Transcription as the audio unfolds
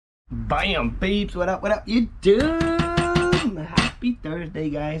Bam, babes, what up, you doing? Happy Thursday,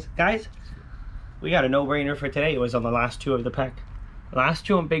 guys. Guys, we got a no-brainer for today. It was on the last two of the pack. Last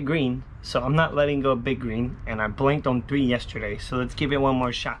two on Big Green, so I'm not letting go of Big Green, and I blanked on 3 yesterday, so let's give it one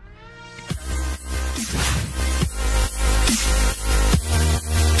more shot.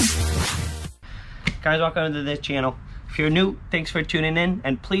 Guys, welcome to this channel. If you're new, thanks for tuning in,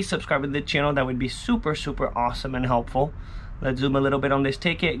 and please subscribe to the channel. That would be super awesome and helpful. Let's zoom a little bit on this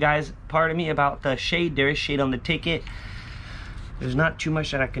ticket. Guys, pardon me about the shade. There is shade on the ticket. There's not too much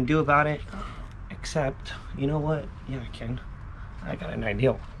that I can do about it, except, you know what? Yeah, I can. I got an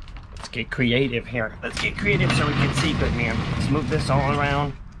idea. Let's get creative here. Let's get creative so we can see good, man. Let's move this all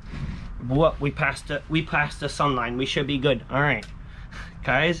around. What? We passed the sun line. We should be good. All right,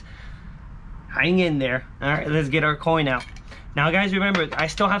 guys, hang in there. All right, let's get our coin out. Now, guys, remember, I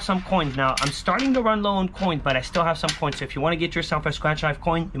still have some coins. Now, I'm starting to run low on coins, but I still have some coins. So if you want to get yourself a Scratch Life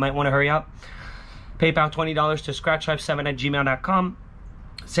coin, you might want to hurry up. PayPal $20 to scratchlife7@gmail.com.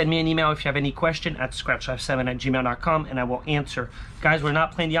 Send me an email if you have any question at scratchlife7@gmail.com, and I will answer. Guys, we're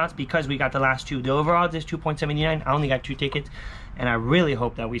not playing the odds because we got the last two. The overall odds is 2.79. I only got 2 tickets, and I really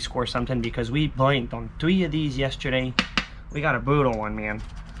hope that we score something because we blanked on 3 of these yesterday. We got a brutal one, man.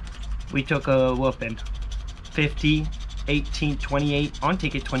 We took a whooping. 50, 18, 28, on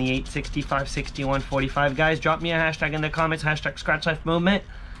ticket 28, 65, 61, 45. Guys, drop me a hashtag in the comments, hashtag Scratch Life Movement,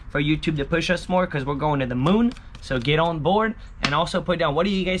 for YouTube to push us more because we're going to the moon. So get on board, and also put down, what are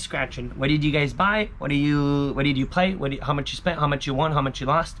you guys scratching? What did you guys buy? What did you play? How much you spent? How much you won? How much you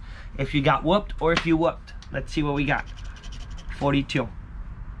lost? If you got whooped or if you whooped. Let's see what we got. 42.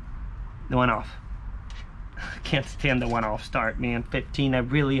 The one off. Can't stand the one off start, man. 15. I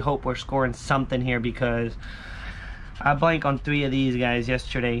really hope we're scoring something here because I blanked on 3 of these guys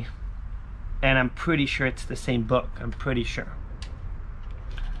yesterday, and I'm pretty sure it's the same book. I'm pretty sure.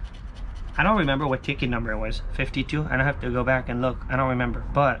 I don't remember what ticket number it was. 52. I don't have to go back and look. I don't remember,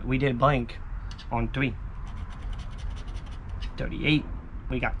 but we did blank on 3. 38.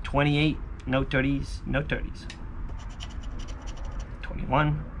 We got 28. No 30s. No 30s.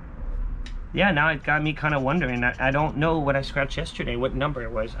 21. Yeah, now it got me kind of wondering. I don't know what I scratched yesterday, what number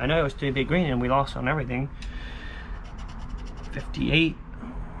it was. I know it was 3 Big Green and we lost on everything. 58.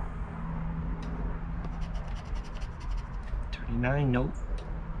 39. Nope.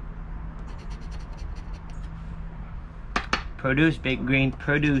 Produce, Big Green.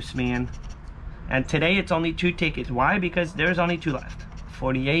 Produce, man. And today it's only 2 tickets. Why? Because there's only 2 left.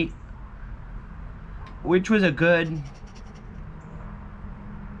 48. Which was a good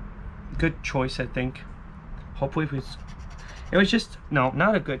choice, I think. Hopefully it was just, no,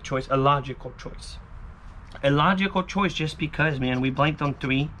 not a good choice, a logical choice. A logical choice just because, man, we blanked on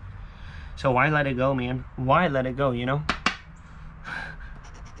 3. So why let it go, man? Why let it go, you know?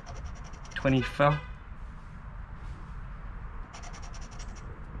 24.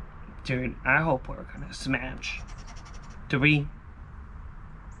 Dude, I hope we're gonna smash. 3.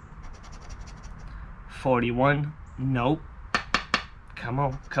 41. Nope. Come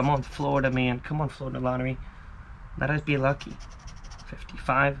on, Florida, man. Come on, Florida Lottery. Let us be lucky.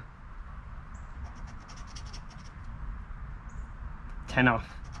 55. 10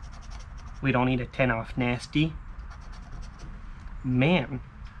 off. We don't need a 10 off. Nasty. Man,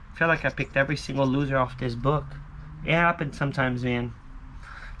 I feel like I picked every single loser off this book. It happens sometimes, man.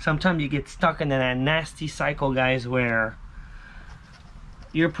 Sometimes you get stuck in that nasty cycle, guys, where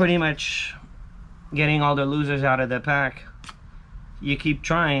you're pretty much getting all the losers out of the pack. You keep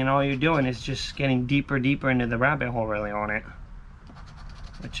trying, all you're doing is just getting deeper into the rabbit hole, really, on it.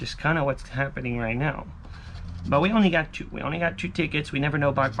 Which is kind of what's happening right now. But we only got 2. We only got 2 tickets. We never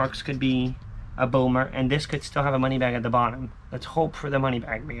know. Black box could be a boomer, and this could still have a money bag at the bottom. Let's hope for the money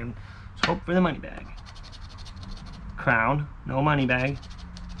bag, man. Let's hope for the money bag. Crown, no money bag.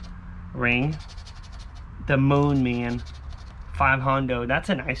 Ring. The moon, man. 500. That's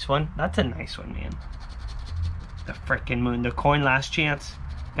a nice one. That's a nice one, man. The frickin' moon. The coin, last chance.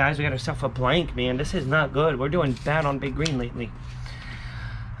 Guys, we got ourselves a blank, man. This is not good. We're doing bad on Big Green lately.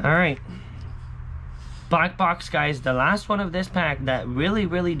 Alright. Black box, guys. The last one of this pack that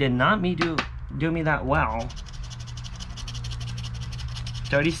really did not do me that well.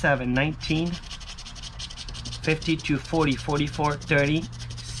 37, 19, 52, 40, 44, 30,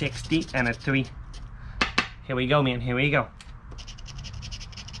 60, and a 3. Here we go, man. Here we go.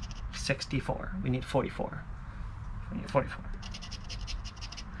 64. We need 44. We need 44.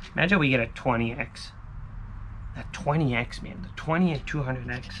 Imagine we get a 20x. That 20x, man. The 20 and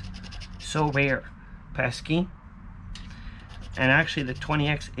 200x. So rare. Pesky. And actually the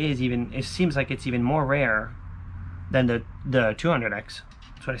 20x is even, it seems like it's even more rare than the 200x.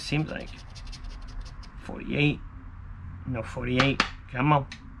 That's what it seems like. 48. No, 48. Come on.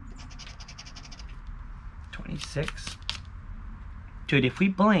 26. Dude, if we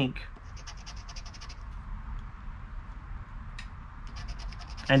blink,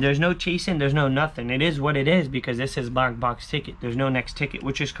 and there's no chasing, there's no nothing. It is what it is because this is black box ticket. There's no next ticket,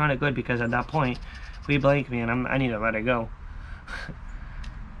 which is kind of good because at that point, if we blink, man, I need to let it go.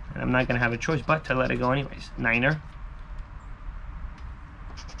 And I'm not going to have a choice but to let it go anyways. Niner.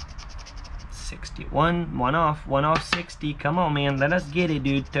 61. One off 60. Come on, man. Let us get it,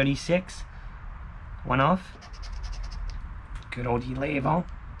 dude. 36. One off. Good old Elevo.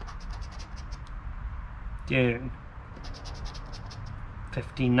 Dude.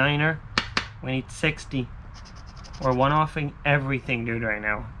 59er. We need 60. We're one offing everything, dude, right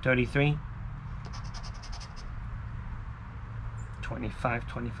now. 33. 25,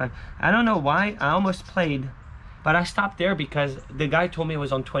 25. I don't know why. I almost played, but I stopped there because the guy told me it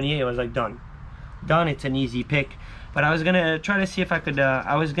was on 28. I was like, done. Done. It's an easy pick. But I was gonna try to see if I could.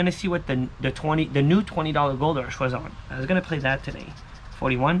 I was gonna see what the new $20 Gold Rush was on. I was gonna play that today.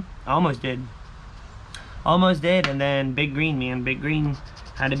 41. I almost did. Almost did, and then Big Green, man. Big Green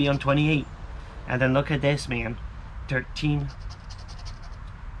had to be on 28. And then look at this, man. 13.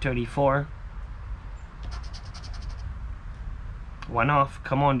 34. One off.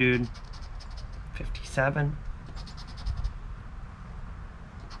 Come on, dude. 57.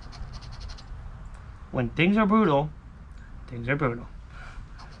 When things are brutal, things are brutal.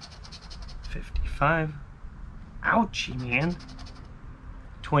 55. Ouchie, man.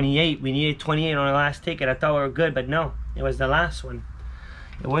 28. We needed 28 on the last ticket. I thought we were good, but no. It was the last one.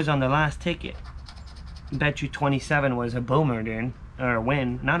 It was on the last ticket. Bet you 27 was a boomer, dude. Or a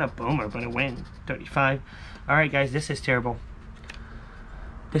win. Not a boomer, but a win. 35. Alright, guys. This is terrible.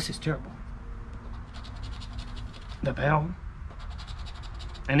 This is terrible. The bell.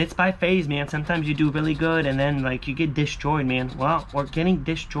 And it's by phase, man. Sometimes you do really good and then like you get destroyed, man. Well, we're getting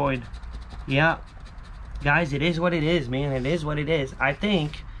destroyed. Yeah. Guys, it is what it is, man. It is what it is. I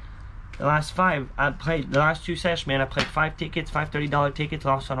think the last 5 I played, the last 2 sessions, man, I played 5 tickets, 5 $30 tickets,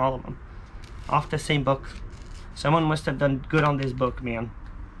 lost on all of them. Off the same book. Someone must have done good on this book, man.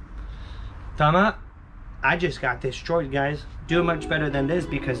 Thumb up. I just got destroyed, guys. Do much better than this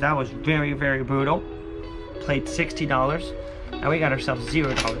because that was very, very brutal. Played $60. Now we got ourselves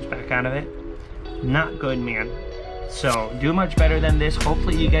 $0 back out of it. Not good, man. So do much better than this.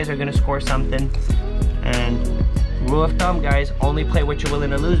 Hopefully you guys are gonna score something. And rule of thumb, guys, only play what you're willing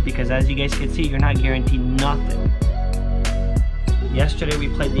to lose because as you guys can see, you're not guaranteed nothing. Yesterday we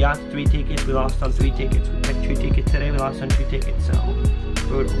played the odds 3 tickets, we lost on 3 tickets. We played 2 tickets today, we lost on 2 tickets. So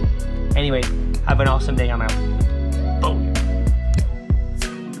brutal. Anyway, have an awesome day. I'm out. Boom.